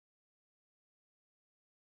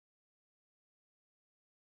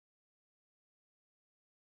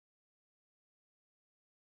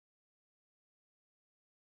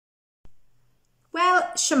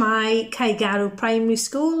Shemai Caegarw Primary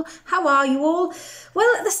School. How are you all?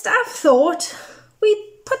 Well, the staff thought we'd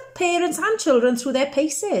put parents and children through their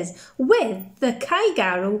paces with the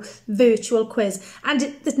Caegarw virtual quiz. And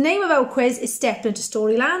the name of our quiz is Step into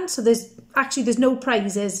Storyland. So there's no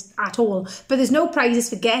prizes at all, but there's no prizes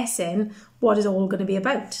for guessing what it's all going to be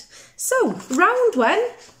about. So round one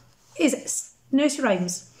is nursery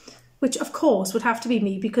rhymes, which of course would have to be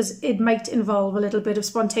me because it might involve a little bit of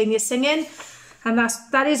spontaneous singing, and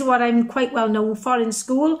that is what I'm quite well known for in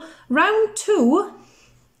school. Round two,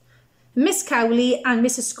 Miss Cowley and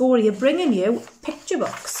Mrs Scory are bringing you picture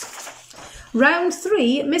books. Round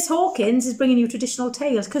three, Miss Hawkins is bringing you traditional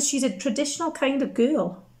tales because she's a traditional kind of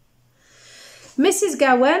girl. Mrs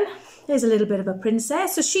Gowan is a little bit of a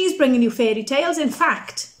princess, so she's bringing you fairy tales. In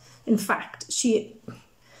fact, she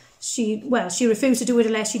refused to do it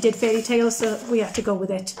unless she did fairy tales, so we have to go with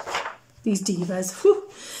it. These divas. Whew.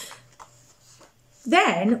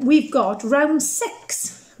 Then we've got round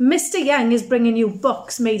six. Mr Young is bringing you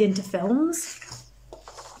books made into films.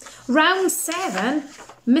 Round seven,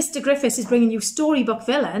 Mr Griffiths is bringing you storybook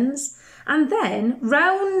villains. And then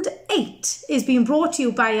round eight is being brought to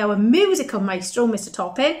you by our musical maestro, Mr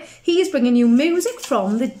Toppin. He is bringing you music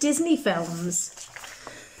from the Disney films.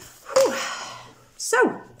 Whew.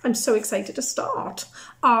 So, I'm so excited to start.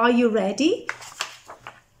 Are you ready?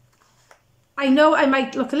 I know I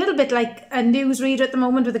might look a little bit like a newsreader at the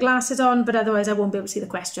moment with the glasses on, but otherwise I won't be able to see the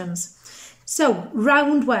questions. So,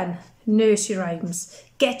 round one, nursery rhymes.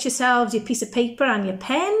 Get yourselves your piece of paper and your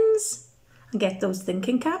pens and get those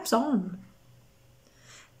thinking caps on.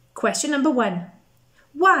 Question number one.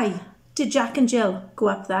 Why did Jack and Jill go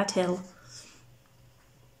up that hill?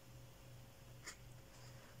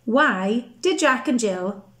 Why did Jack and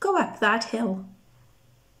Jill go up that hill?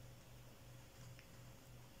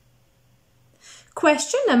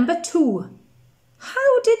 Question number two.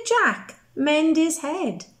 How did Jack mend his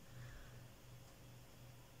head?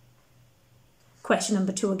 Question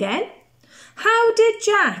number two again. How did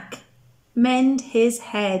Jack mend his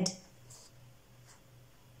head?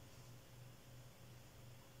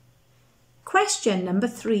 Question number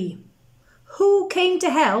three. Who came to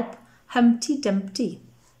help Humpty Dumpty?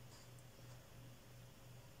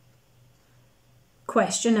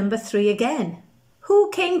 Question number three again.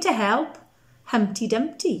 Who came to help Humpty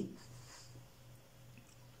Dumpty?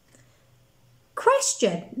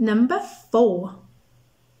 Question number four.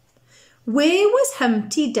 Where was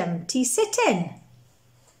Humpty Dumpty sitting?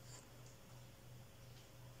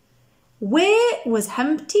 Where was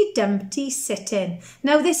Humpty Dumpty sitting?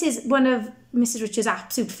 Now this is one of Mrs Richards'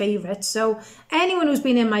 absolute favourites, so anyone who's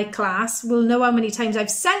been in my class will know how many times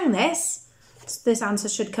I've sung this. So this answer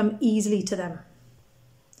should come easily to them.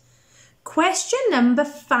 Question number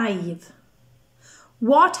five.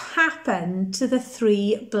 What happened to the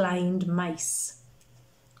three blind mice?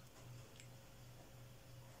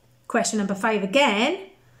 Question number five again.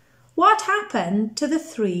 What happened to the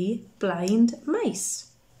three blind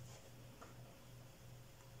mice?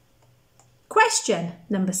 Question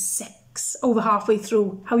number six. Over halfway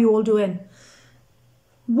through. How are you all doing?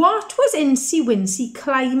 What was Incy Wincy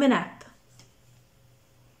climbing up?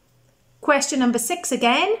 Question number six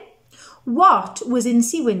again. What was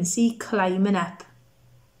Incy Wincy climbing up?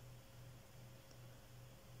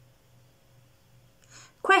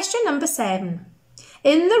 Question number seven.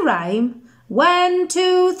 In the rhyme, 1,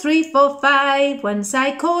 2, 3, 4, 5, once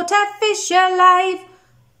I caught a fish alive.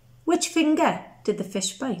 Which finger did the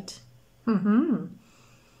fish bite?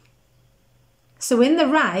 So in the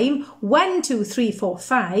rhyme, 1, 2, 3, 4,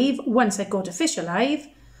 5, once I caught a fish alive,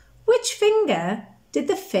 which finger did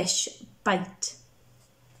the fish bite?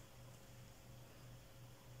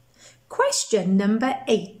 Question number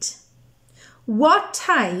 8. What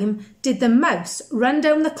time did the mouse run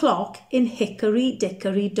down the clock in Hickory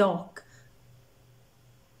Dickory Dock?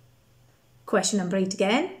 Question number 8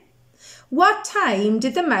 again. What time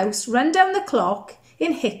did the mouse run down the clock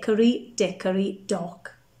in Hickory Dickory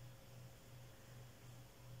Dock?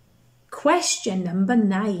 Question number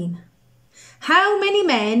 9. How many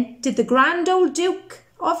men did the Grand Old Duke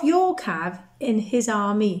of York have in his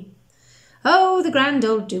army? Oh, the Grand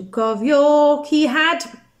Old Duke of York, he had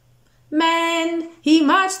men. He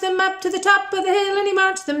marched them up to the top of the hill and he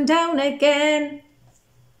marched them down again.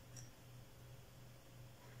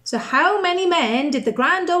 So how many men did the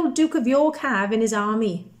Grand Old Duke of York have in his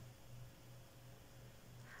army?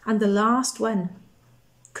 And the last one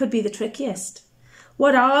could be the trickiest.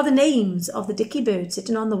 What are the names of the dicky birds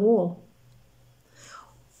sitting on the wall?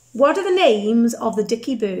 What are the names of the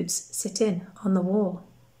dicky birds sitting on the wall?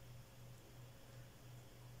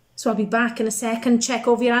 So I'll be back in a second. Check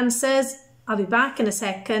over your answers. I'll be back in a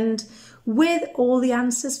second with all the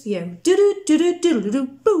answers for you.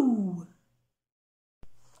 Do-do-do-do-do-do-boo!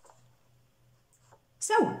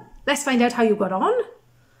 So, let's find out how you got on.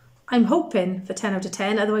 I'm hoping for 10 out of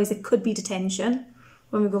 10, otherwise it could be detention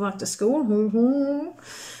when we go back to school.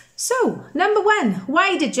 So, number 1,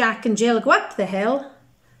 why did Jack and Jill go up the hill?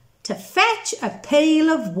 To fetch a pail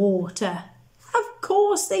of water. Of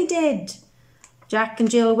course they did. Jack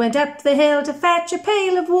and Jill went up the hill to fetch a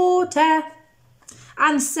pail of water.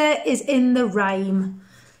 Answer is in the rhyme.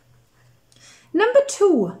 Number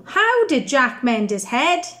 2, how did Jack mend his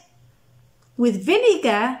head? With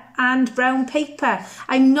vinegar and brown paper.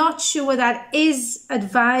 I'm not sure that is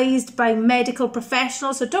advised by medical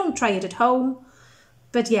professionals, so don't try it at home.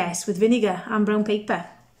 But yes, with vinegar and brown paper.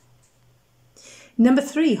 Number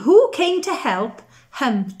 3, who came to help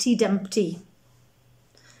Humpty Dumpty?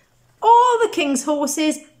 All the king's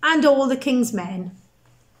horses and all the king's men.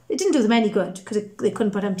 It didn't do them any good because they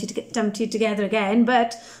couldn't put Humpty Dumpty together again,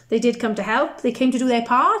 but they did come to help. They came to do their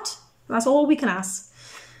part. That's all we can ask.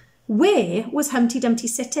 Where was Humpty Dumpty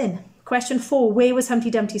sitting? Question 4, where was Humpty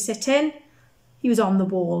Dumpty sitting? He was on the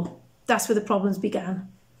wall. That's where the problems began.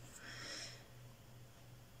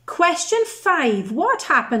 Question 5, what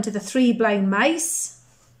happened to the 3 blind mice?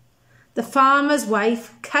 The farmer's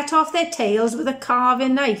wife cut off their tails with a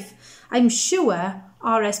carving knife. I'm sure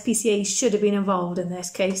RSPCA should have been involved in this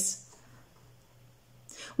case.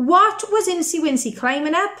 What was Incy Wincy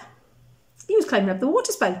climbing up? He was climbing up the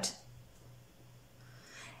water spout.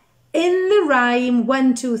 In the rhyme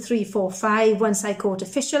 1, 2, 3, 4, 5, once I caught a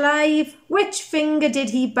fish alive. Which finger did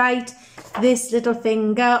he bite? This little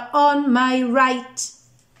finger on my right.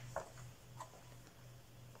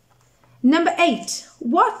 Number 8,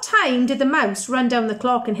 what time did the mouse run down the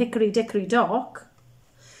clock in Hickory Dickory Dock?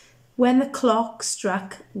 When the clock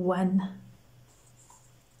struck 1.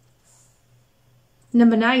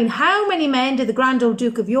 Number 9, how many men did the Grand Old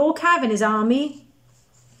Duke of York have in his army?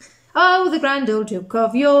 Oh, the Grand Old Duke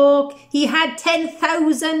of York, he had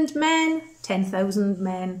 10,000 men. 10,000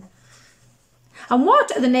 men. And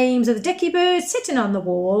what are the names of the dicky birds sitting on the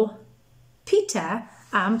wall? Peter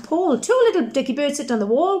and Paul. 2 little dicky birds sitting on the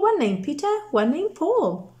wall, one named Peter, one named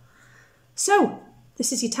Paul. So,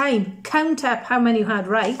 this is your time. Count up how many you had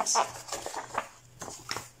right.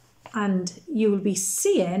 And you will be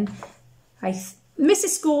seeing Mrs.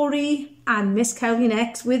 Scory and Miss Cowley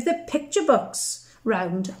next with the picture books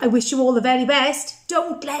round. I wish you all the very best.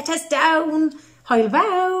 Don't let us down. Hwyl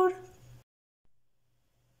fawr.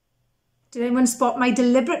 Did anyone spot my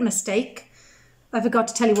deliberate mistake? I forgot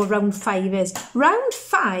to tell you what round 5 is. Round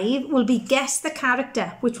 5 will be guess the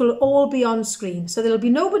character, which will all be on screen. So there'll be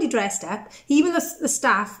nobody dressed up. Even the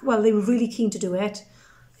staff, well, they were really keen to do it.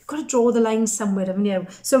 You've got to draw the lines somewhere, haven't you?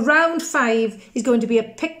 So round 5 is going to be a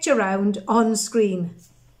picture round on screen.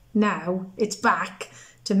 Now it's back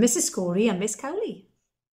to Mrs. Scory and Miss Cowley.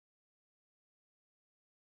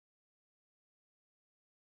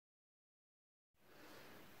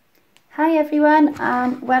 Hi everyone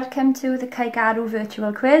and welcome to the Caegarw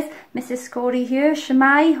Virtual Quiz. Mrs. Scory here.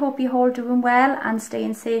 Shemai, hope you're all doing well and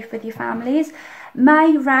staying safe with your families.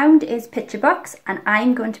 My round is picture books and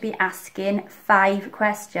I'm going to be asking 5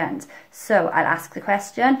 questions. So I'll ask the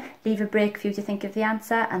question, leave a break for you to think of the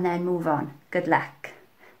answer and then move on. Good luck.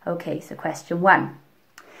 Okay, so question 1.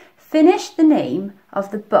 Finish the name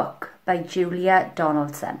of the book by Julia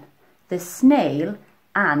Donaldson. The Snail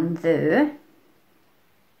and the...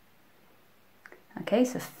 Okay,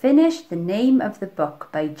 so finish the name of the book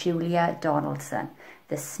by Julia Donaldson.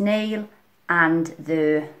 The Snail and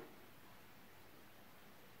the...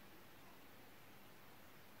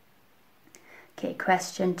 Okay,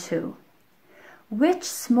 question 2. Which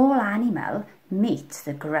small animal meets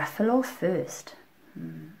the Gruffalo first?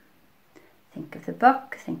 Think of the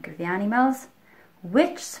book, think of the animals.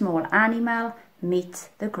 Which small animal meets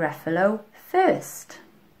the Gruffalo first?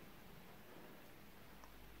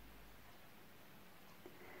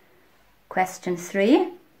 Question 3.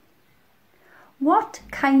 What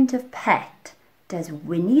kind of pet does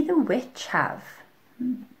Winnie the Witch have?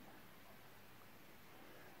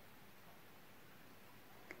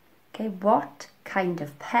 Okay, what kind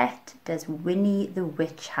of pet does Winnie the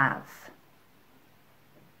Witch have?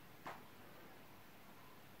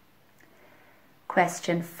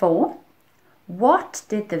 Question 4. What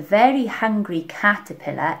did the very hungry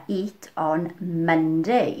caterpillar eat on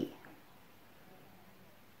Monday?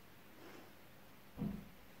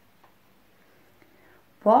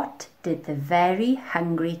 What did the very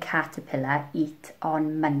hungry caterpillar eat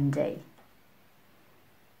on Monday?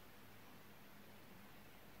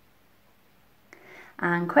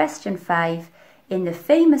 And question 5. in the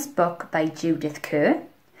famous book by Judith Kerr,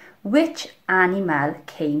 which animal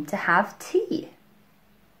came to have tea?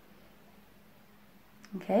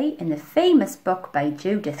 Okay, in the famous book by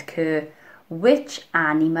Judith Kerr, which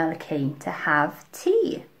animal came to have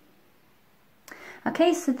tea?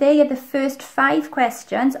 Okay, so they are the first 5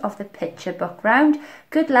 questions of the picture book round.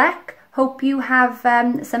 Good luck. Hope you have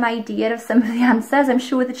some idea of some of the answers. I'm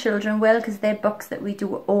sure the children will, because they're books that we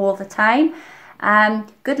do all the time.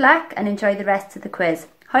 Good luck and enjoy the rest of the quiz.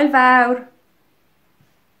 Hwyl fawr!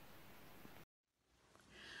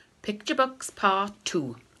 Picture Books Part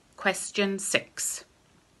 2, Question 6.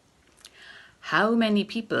 How many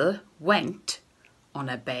people went on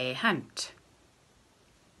a bear hunt?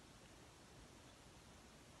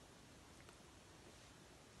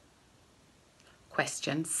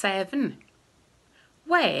 Question 7.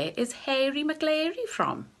 Where is Harry McLary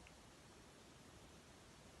from?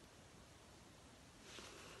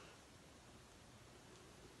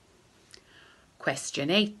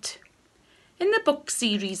 Question 8. In the book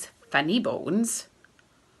series Funny Bones,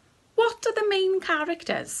 what are the main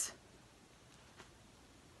characters?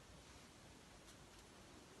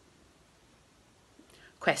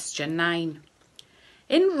 Question 9.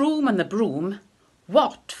 In Room and the Broom,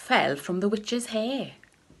 what fell from the witch's hair?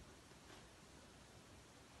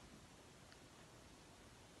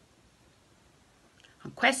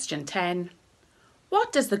 And question 10.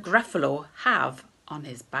 What does the Gruffalo have on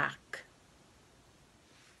his back?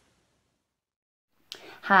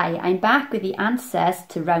 Hi, I'm back with the answers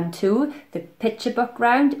to round 2, the picture book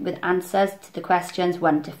round, with answers to the questions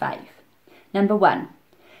 1 to 5. Number 1.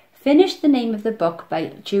 Finish the name of the book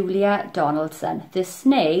by Julia Donaldson, The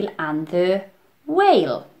Snail and the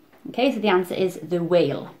Whale. Okay, so the answer is the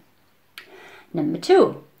whale. Number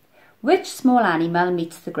 2. Which small animal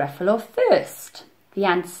meets the Gruffalo first? The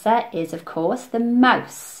answer is, of course, the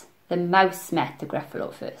mouse. The mouse met the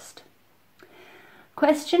Gruffalo first.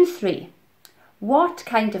 Question 3. What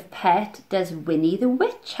kind of pet does Winnie the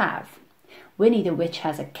Witch have? Winnie the Witch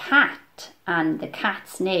has a cat, and the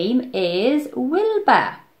cat's name is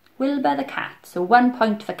Wilbur. Wilbur the cat. So 1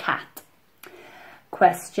 point for cat.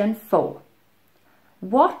 Question 4.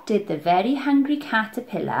 What did the very hungry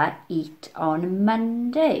caterpillar eat on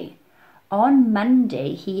Monday? On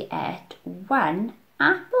Monday he ate 1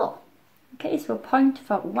 apple. Okay, so a point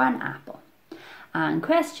for 1 apple. And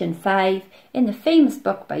question 5. In the famous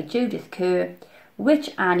book by Judith Kerr,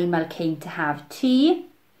 which animal came to have tea?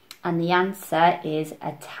 And the answer is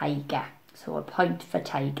a tiger. So a point for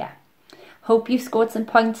tiger. Hope you scored some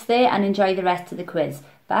points there and enjoy the rest of the quiz.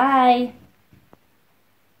 Bye!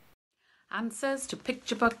 Answers to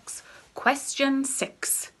Picture Books. Question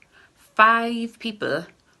 6. 5 people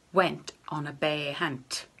went on a bear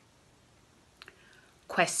hunt.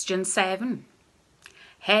 Question 7.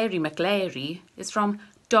 Harry McLary is from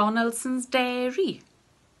Donaldson's Dairy.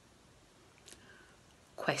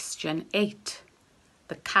 Question 8.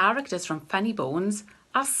 The characters from Funny Bones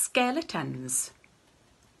are skeletons.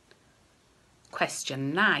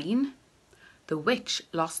 Question 9. The witch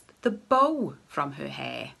lost the bow from her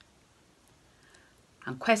hair.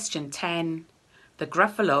 And question 10. The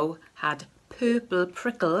Gruffalo had purple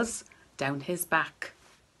prickles down his back.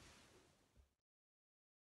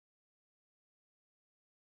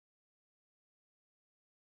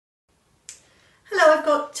 Hello, I've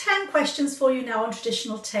got 10 questions for you now on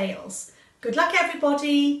traditional tales. Good luck,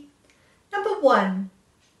 everybody. Number 1.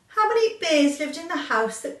 How many bears lived in the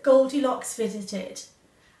house that Goldilocks visited?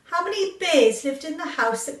 How many bears lived in the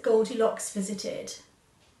house that Goldilocks visited?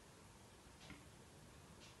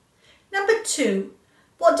 Number 2.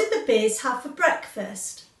 What did the bears have for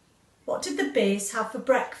breakfast? What did the bears have for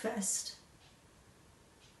breakfast?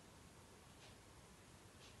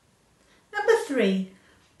 Number 3.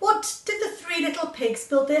 What did the 3 little pigs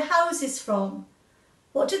build their houses from?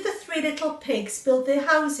 What did the 3 little pigs build their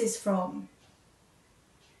houses from?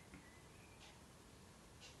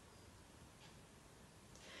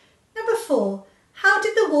 Number 4. How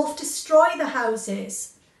did the wolf destroy the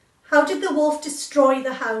houses? How did the wolf destroy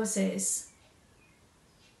the houses?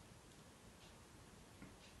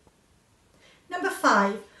 Number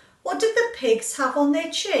 5. What did the pigs have on their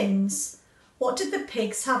chins? What did the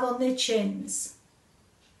pigs have on their chins?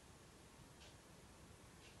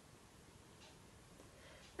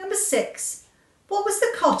 Number 6. What was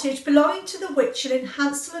the cottage belonging to the witch in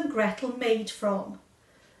Hansel and Gretel made from?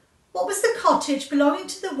 What was the cottage belonging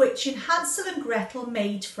to the witch in Hansel and Gretel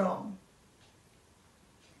made from?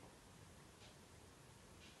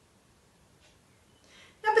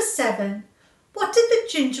 Number 7. What did the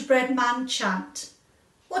gingerbread man chant?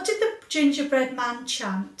 What did the gingerbread man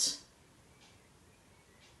chant?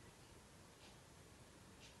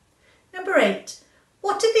 Number 8.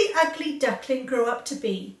 What did the ugly duckling grow up to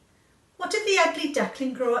be? What did the ugly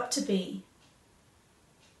duckling grow up to be?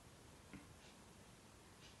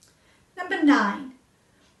 Number 9.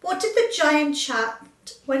 What did the giant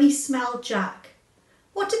chant when he smelled Jack?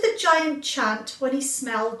 What did the giant chant when he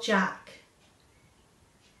smelled Jack?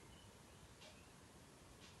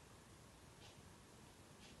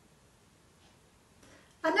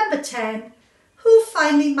 And number 10. Who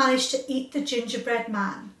finally managed to eat the gingerbread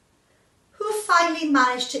man? Who finally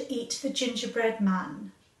managed to eat the gingerbread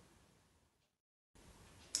man?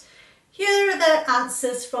 Here are the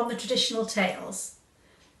answers from the traditional tales.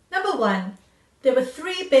 Number 1. There were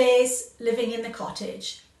 3 bears living in the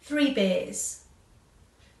cottage. 3 bears.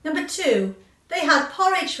 Number 2. They had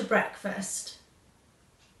porridge for breakfast.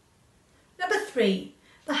 Number 3.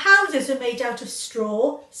 The houses were made out of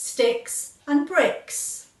straw, sticks and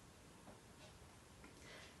bricks.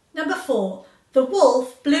 Number 4. The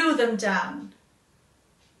wolf blew them down.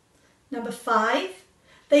 Number 5.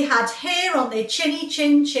 They had hair on their chinny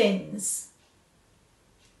chin chins.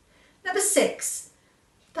 Number 6.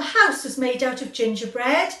 The house was made out of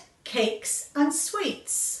gingerbread, cakes and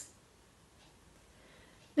sweets.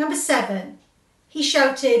 Number 7. He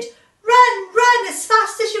shouted, "Run, run as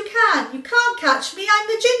fast as you can. You can't catch me, I'm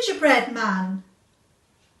the gingerbread man."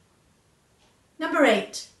 Number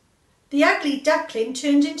 8. The ugly duckling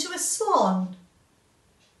turned into a swan.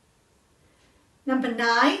 Number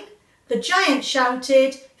 9. The giant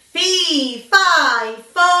shouted, "Fee, fi,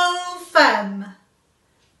 fo, fum."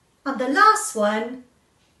 And the last one,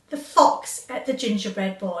 the fox ate the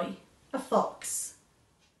gingerbread boy. A fox.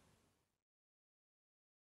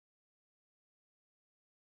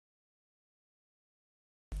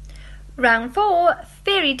 Round 4,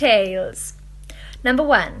 fairy tales. Number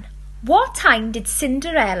 1. What time did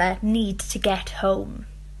Cinderella need to get home?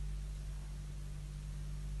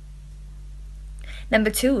 Number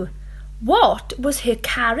 2. What was her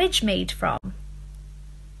carriage made from?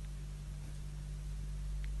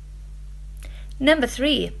 Number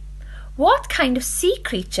 3. What kind of sea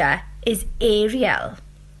creature is Ariel?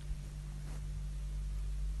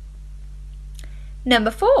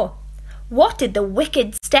 Number 4. What did the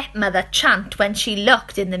wicked stepmother chant when she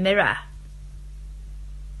looked in the mirror?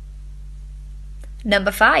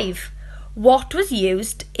 Number 5. What was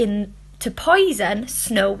used to poison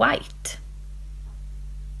Snow White?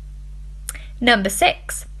 Number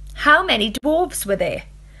 6. How many dwarfs were there?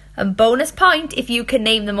 And bonus point if you can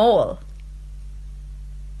name them all.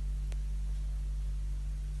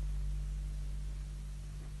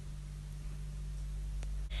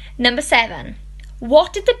 Number 7.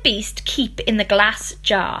 What did the beast keep in the glass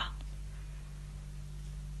jar?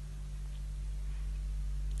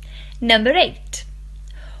 Number 8.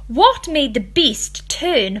 What made the beast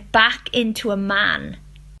turn back into a man?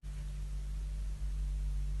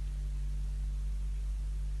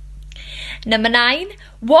 Number 9.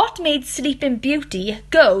 What made Sleeping Beauty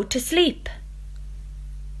go to sleep?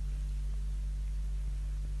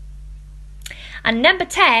 And number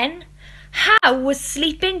 10. How was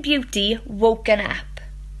Sleeping Beauty woken up?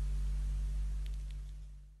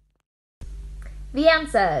 The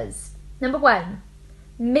answers. Number 1.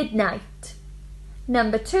 Midnight.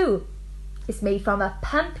 Number 2. It's made from a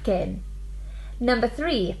pumpkin. Number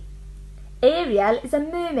 3. Ariel is a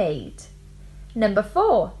mermaid. Number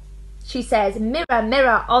 4. She says, "Mirror,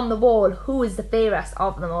 mirror on the wall, who is the fairest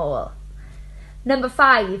of them all?" Number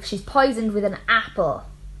 5. She's poisoned with an apple.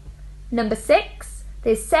 Number 6.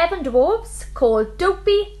 There's 7 dwarfs called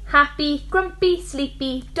Dopey, Happy, Grumpy,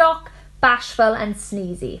 Sleepy, Doc, Bashful and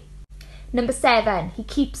Sneezy. Number 7. He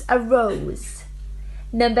keeps a rose.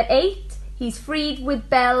 Number 8. He's freed with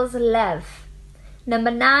Belle's love. Number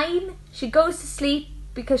 9. She goes to sleep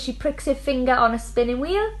because she pricks her finger on a spinning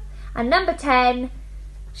wheel. And number 10.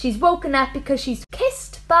 She's woken up because she's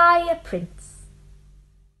kissed by a prince.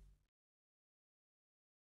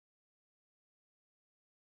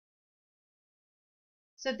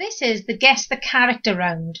 So this is the Guess the Character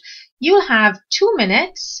round. You'll have 2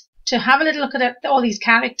 minutes to have a little look at all these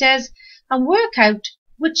characters and work out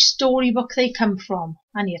which storybook they come from.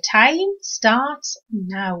 And your time starts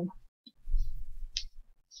now.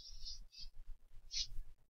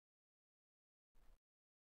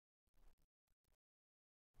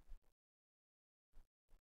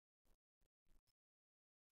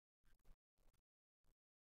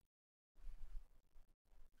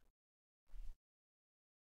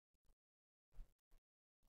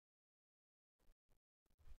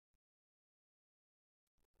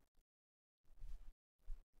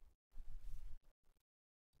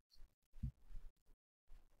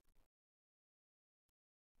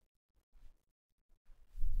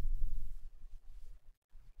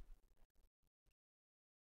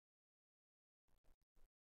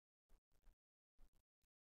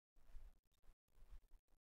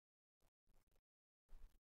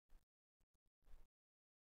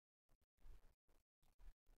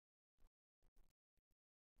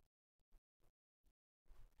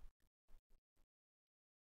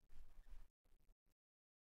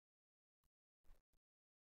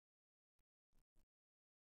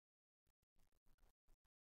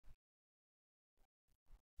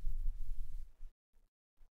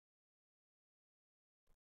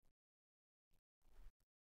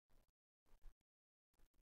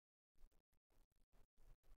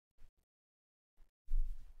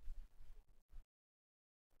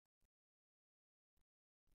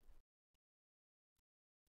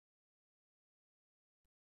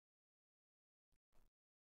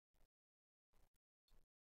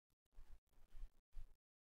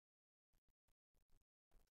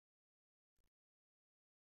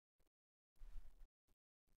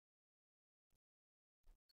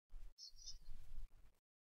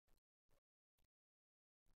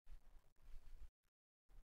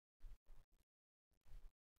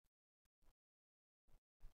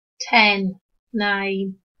 10,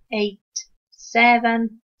 9, 8,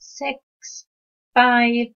 7, 6,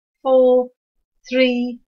 5, 4,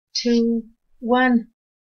 3, 2, 1.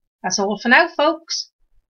 That's all for now, folks.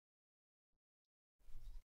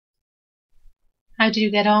 How did you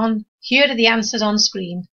get on? Here are the answers on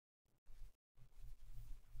screen.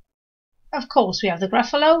 Of course, we have the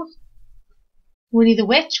Gruffalo, Winnie the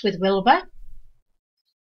Witch with Wilbur.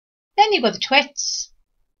 Then you've got the Twits,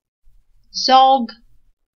 Zog,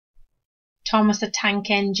 Thomas the Tank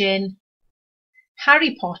Engine,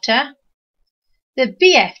 Harry Potter, the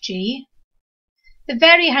BFG, the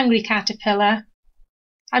Very Hungry Caterpillar,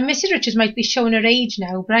 and Mrs. Richards might be showing her age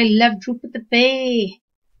now, but I loved Rupert the Bear.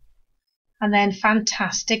 And then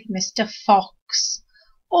Fantastic Mr. Fox.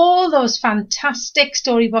 All those fantastic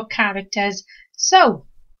storybook characters. So,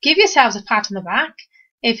 give yourselves a pat on the back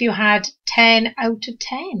if you had 10 out of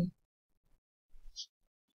 10.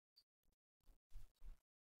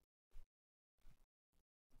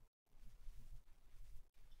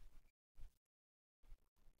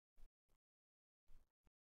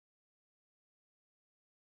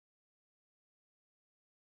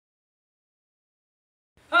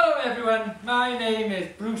 Hello everyone, my name is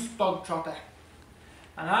Bruce Bogtrotter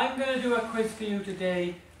and I'm going to do a quiz for you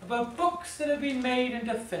today about books that have been made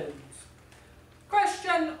into films.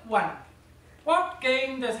 Question 1. What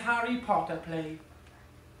game does Harry Potter play?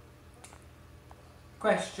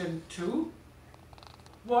 Question 2.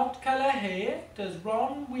 What colour hair does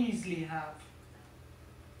Ron Weasley have?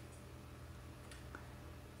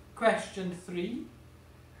 Question 3.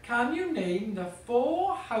 Can you name the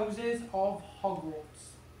 4 houses of Hogwarts?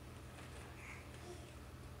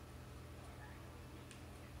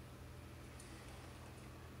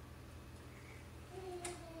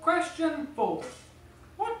 Question 4.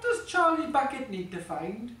 What does Charlie Bucket need to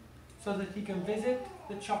find so that he can visit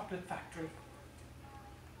the chocolate factory?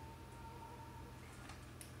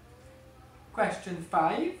 Question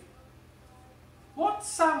 5. What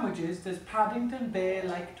sandwiches does Paddington Bear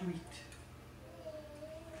like to eat?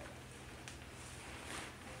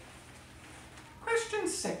 Question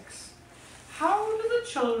 6. How do the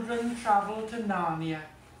children travel to Narnia?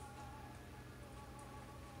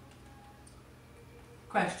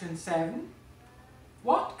 Question 7.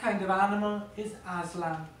 What kind of animal is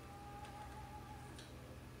Aslan?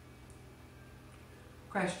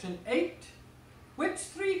 Question 8. Which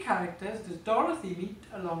 3 characters does Dorothy meet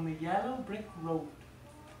along the yellow brick road?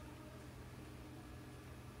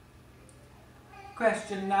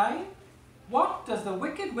 Question 9. What does the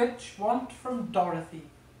Wicked Witch want from Dorothy?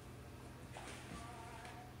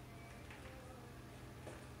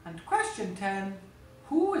 And question 10.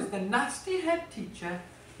 Who is the nasty head teacher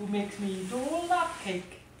who makes me eat all that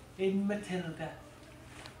cake in Matilda?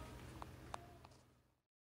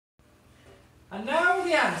 And now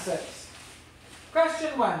the answers.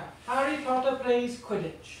 Question 1. Harry Potter plays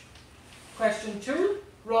Quidditch. Question 2.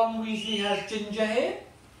 Ron Weasley has ginger hair.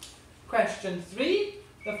 Question 3.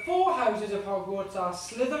 The 4 houses of Hogwarts are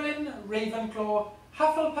Slytherin, Ravenclaw,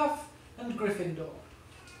 Hufflepuff and Gryffindor.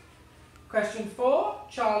 Question 4.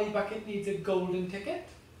 Charlie Bucket needs a golden ticket.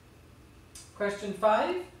 Question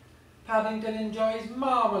 5. Paddington enjoys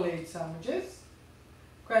marmalade sandwiches.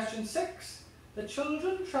 Question 6. The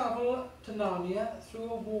children travel to Narnia through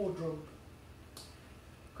a wardrobe.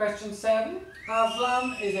 Question 7.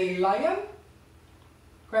 Aslan is a lion.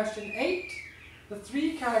 Question 8. The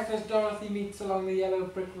 3 characters Dorothy meets along the yellow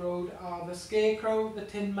brick road are the Scarecrow, the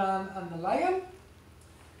Tin Man and the Lion.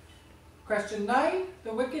 Question 9.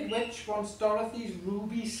 The Wicked Witch wants Dorothy's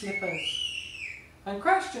ruby slippers. And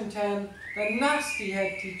question 10. The nasty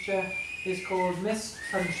head teacher is called Miss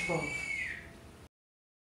Trunchbull.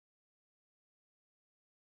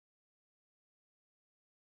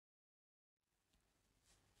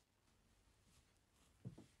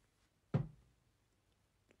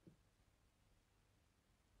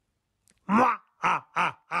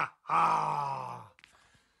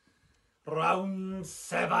 Round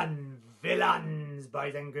 7. Villains,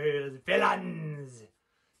 boys and girls, villains.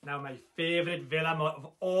 Now my favourite villain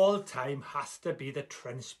of all time has to be the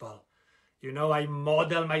Trunchbull. You know, I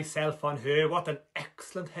model myself on her. What an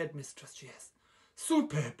excellent headmistress she is.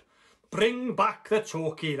 Superb. Bring back the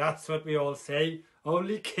chokey, that's what we all say.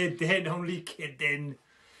 Only kidding, only kidding.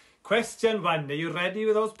 Question 1, are you ready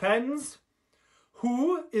with those pens?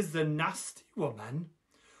 Who is the nasty woman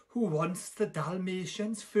who wants the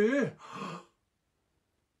Dalmatians' fur?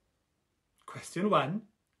 Question 1.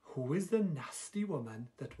 Who is the nasty woman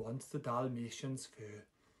that wants the Dalmatians' fur?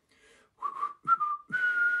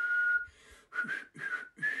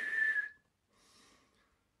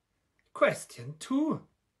 Question 2.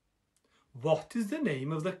 What is the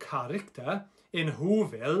name of the character in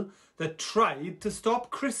Whoville that tried to stop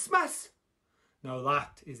Christmas? Now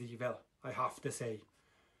that is evil, I have to say.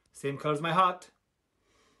 Same colour as my heart.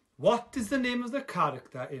 What is the name of the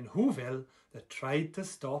character in Whoville that tried to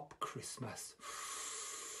stop Christmas?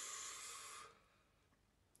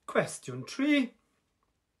 Question 3.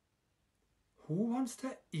 Who wants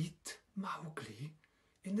to eat Mowgli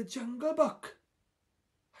in the Jungle Book?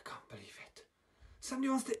 I can't believe it. Somebody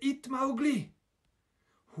wants to eat Mowgli.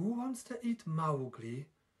 Who wants to eat Mowgli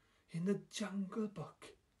in the Jungle Book?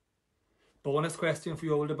 Bonus question for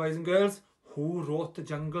you older boys and girls. Who wrote the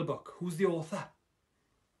Jungle Book? Who's the author?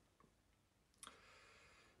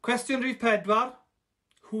 Question rhif 4.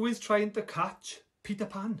 Who is trying to catch Peter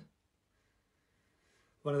Pan?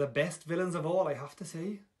 One of the best villains of all, I have to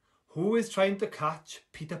say. Who is trying to catch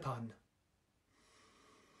Peter Pan?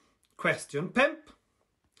 Question 5.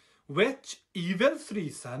 Which evil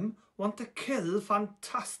threesome want to kill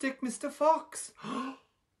Fantastic Mr. Fox?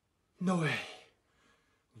 No way.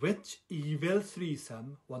 Which evil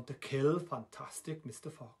threesome want to kill Fantastic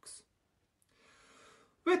Mr. Fox?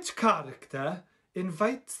 Which character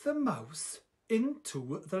invites the mouse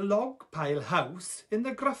into the log pile house in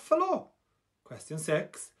the Gruffalo? Question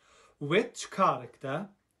 6. Which character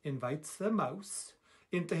invites the mouse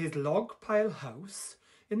into his log pile house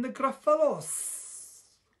in the Gruffalos?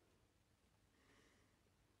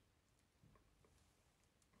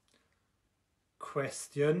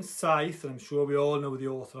 Question 7, and I'm sure we all know the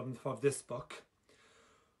author of this book.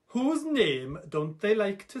 Whose name don't they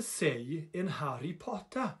like to say in Harry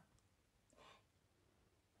Potter?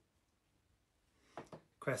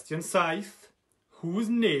 Question 7. Whose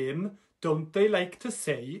name don't they like to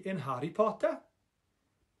say in Harry Potter?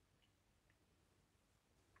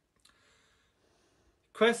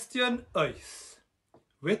 Question 8.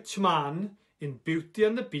 Which man in Beauty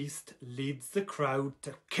and the Beast leads the crowd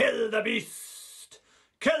to kill the beast?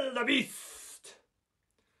 Kill the beast!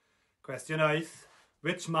 Question 8.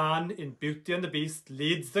 Which man in Beauty and the Beast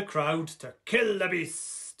leads the crowd to kill the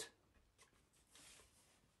beast?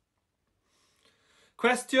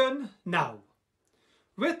 Question now.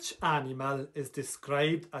 Which animal is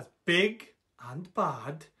described as big and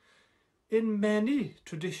bad in many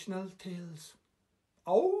traditional tales?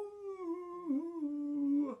 Oh!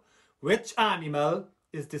 Which animal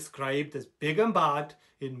is described as big and bad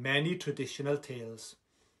in many traditional tales?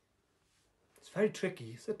 It's very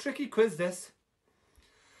tricky. It's a tricky quiz, this.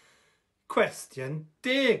 Question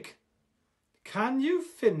 10. Can you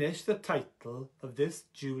finish the title of this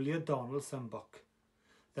Julia Donaldson book?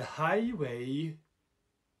 The Highway...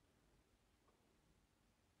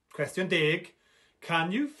 Question 10.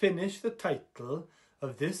 Can you finish the title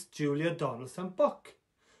of this Julia Donaldson book?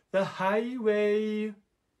 The Highway...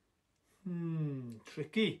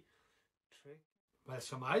 Tricky. Well,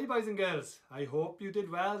 shemai, boys and girls. I hope you did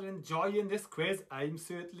well in enjoying this quiz. I'm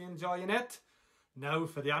certainly enjoying it. Now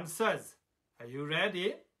for the answers. Are you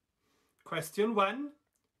ready? Question 1.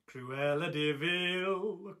 Cruella de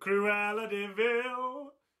Vil. Cruella de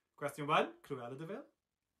Vil. Question 1. Cruella de Vil.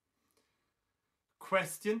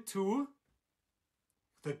 Question 2.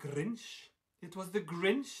 The Grinch. It was the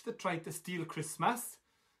Grinch that tried to steal Christmas.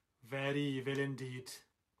 Very evil indeed.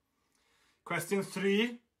 Question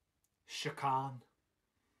 3. Shakan.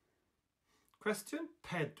 Question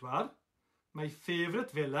 4. My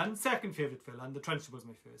favourite villain, second favourite villain, the Trencher was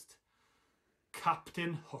my first.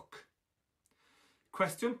 Captain Hook.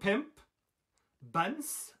 Question 5.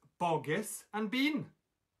 Buns, Boggis and Bean.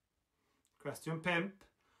 Question 5.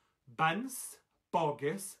 Buns,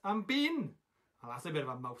 Boggis and Bean. Well, that's a bit of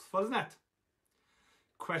a mouthful, isn't it?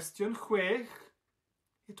 Question 6.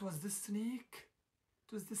 It was the snake.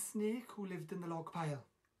 It was the snake who lived in the log pile.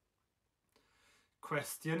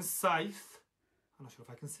 Question 7. I'm not sure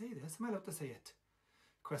if I can say this. Am I allowed to say it?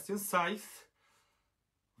 Question 7.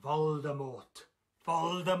 Voldemort.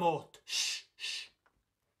 Voldemort. Shh, shh.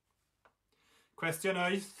 Question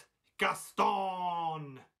 8.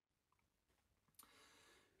 Gaston.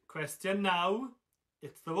 Question now.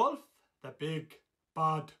 It's the wolf. The big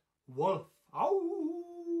bad wolf.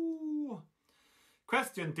 Ow!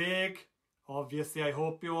 Question 10. Obviously, I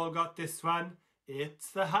hope you all got this one.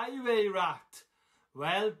 It's the highway rat.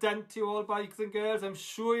 Well done to you all, boys and girls. I'm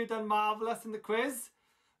sure you've done marvellous in the quiz.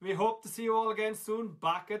 We hope to see you all again soon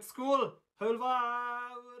back at school. Hulvar!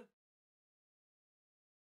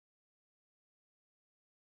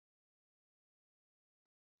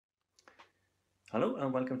 Hello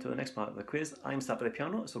and welcome to the next part of the quiz. I'm sat by the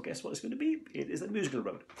piano, so guess what it's going to be? It is a musical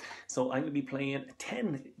round. So I'm going to be playing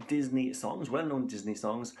 10 Disney songs, well-known Disney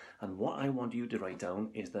songs, and what I want you to write down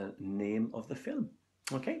is the name of the film.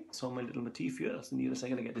 Okay, so my little motif here, that's the nearest I'm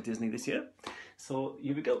going to get to Disney this year. So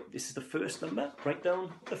here we go. This is the first number. Write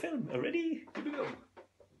down the film. Are you ready? Here we go.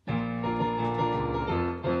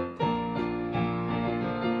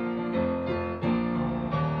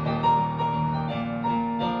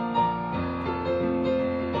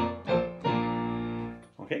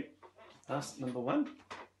 Okay, that's number one.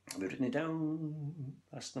 I've written it down.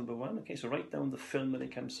 That's number one. Okay, so write down the film that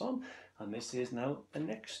it comes from, and this is now the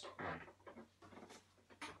next one.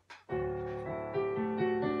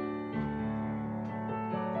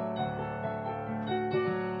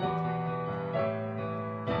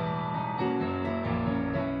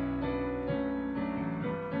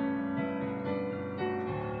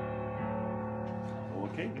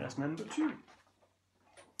 Okay, that's number two.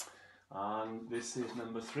 And this is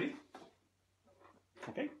number three.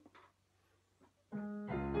 Okay.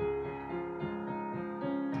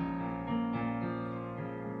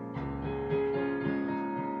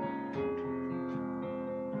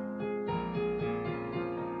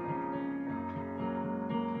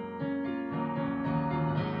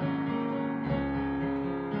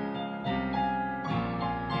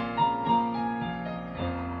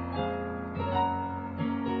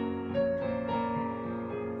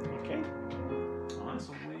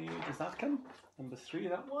 So where does that come? Number three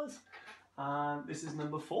that was. And this is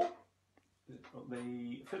number four.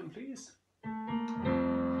 The film, please.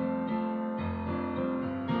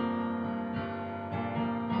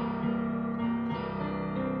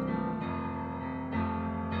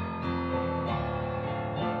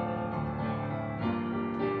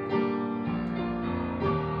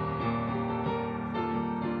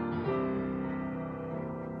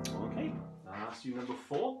 Okay, that's you number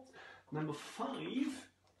four. Number five.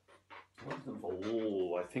 What is number four?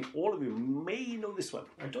 Oh, I think all of you may know this one.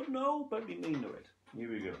 I don't know, but we may know it. Here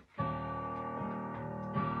we go.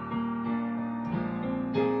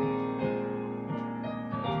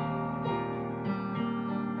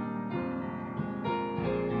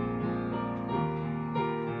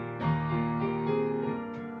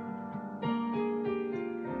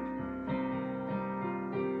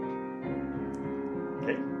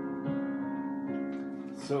 Okay.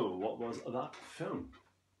 So, what was that film?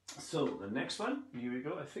 So, the next one, here we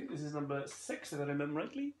go. I think this is number 6, if I remember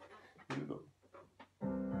rightly. Here we go.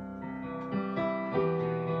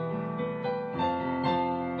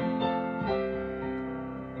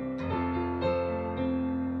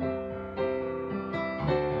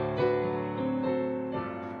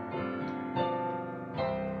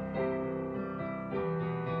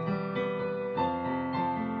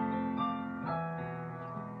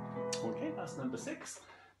 Okay, that's number 6.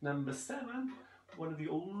 Number 7. One of the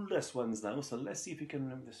oldest ones now, so let's see if you can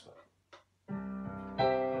remember this one.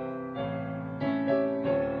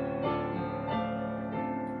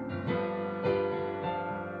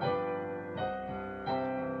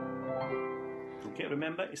 Okay,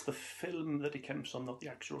 remember, it's the film that it comes from, not the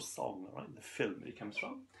actual song, all right? The film that it comes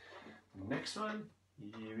from. Next one,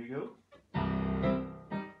 here we go.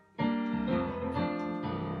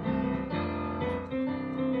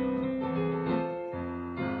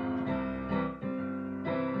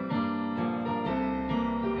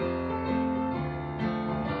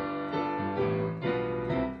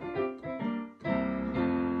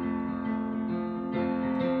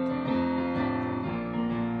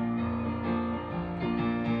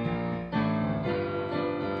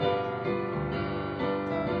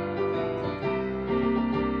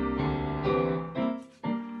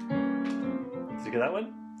 Get that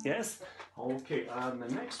one? Yes? Okay, and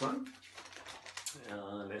the next one,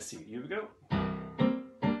 let's see, here we go.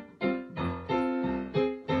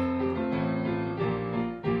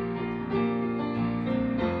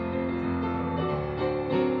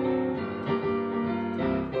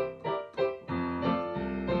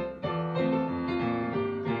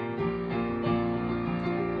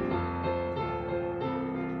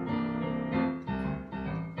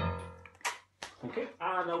 Okay,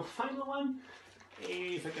 and our final one.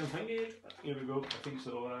 If I can find it, here we go, I think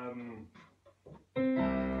so.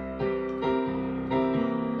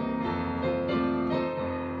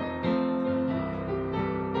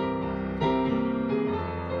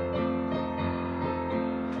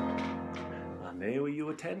 And there were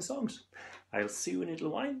your 10 songs. I'll see you in a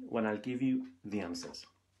little while when I'll give you the answers.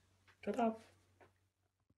 Ta-da!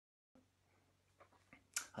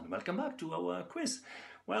 And welcome back to our quiz.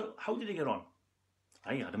 Well, how did I get on?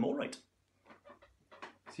 I had them all right.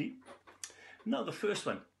 See? Now the first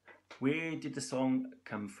one, where did the song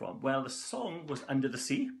come from? Well, the song was Under the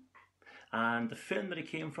Sea, and the film that it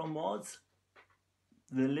came from was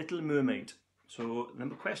The Little Mermaid. So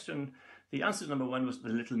the answer to number 1 was The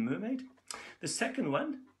Little Mermaid. The second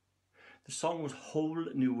one, the song was Whole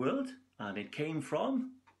New World, and it came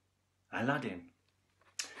from Aladdin.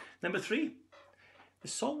 Number 3, the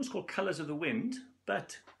song was called Colours of the Wind,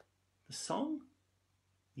 but the song,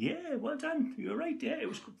 yeah, well done, you're right, yeah, it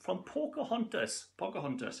was from Pocahontas.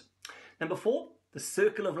 Number 4, The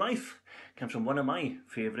Circle of Life comes from one of my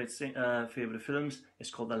favourite films.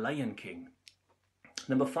 It's called The Lion King.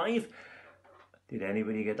 Number 5, did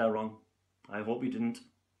anybody get that wrong? I hope you didn't.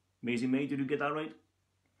 Maisie May, did you get that right?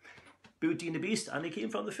 Beauty and the Beast, and it came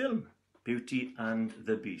from the film Beauty and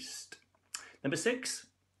the Beast. Number 6,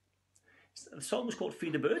 the song was called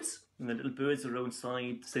Feed the Birds, and the little birds are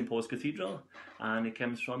outside St. Paul's Cathedral, and it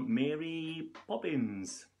comes from Mary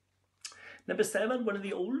Poppins. Number 7, one of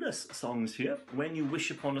the oldest songs here, When You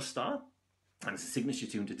Wish Upon a Star, and it's a signature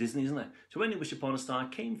tune to Disney, isn't it? So When You Wish Upon a Star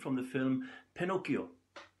came from the film Pinocchio.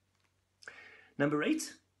 Number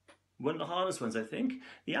 8, one of the hardest ones, I think.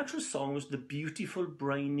 The actual song was The Beautiful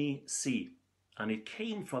Briny Sea, and it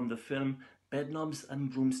came from the film Bedknobs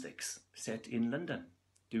and Broomsticks, set in London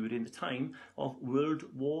during the time of World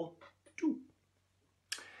War II.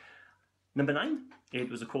 Number 9, it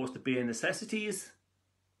was of course The Bare Necessities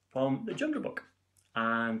from the Jungle Book.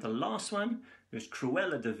 And the last one was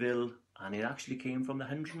Cruella de Vil, and it actually came from the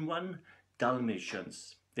 101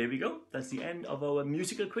 Dalmatians. There we go, that's the end of our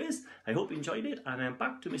musical quiz. I hope you enjoyed it, and I'm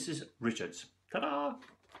back to Mrs. Richards. Ta-da!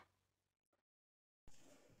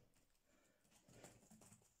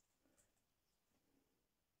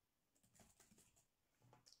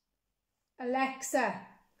 Alexa,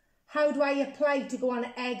 how do I apply to go on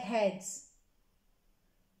Eggheads?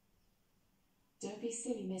 Don't be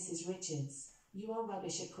silly, Mrs. Richards. You are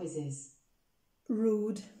rubbish at quizzes.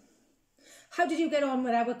 Rude. How did you get on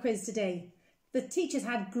with our quiz today? The teachers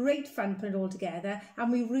had great fun putting it all together,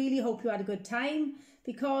 and we really hope you had a good time,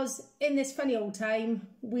 because in this funny old time,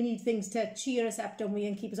 we need things to cheer us up, don't we,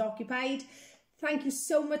 and keep us occupied. Thank you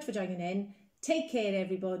so much for joining in. Take care,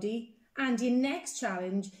 everybody. And your next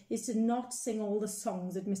challenge is to not sing all the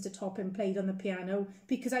songs that Mr. Toppin played on the piano,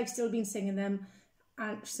 because I've still been singing them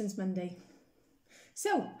since Monday.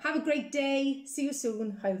 So, have a great day. See you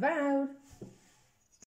soon. Hwyl fawr.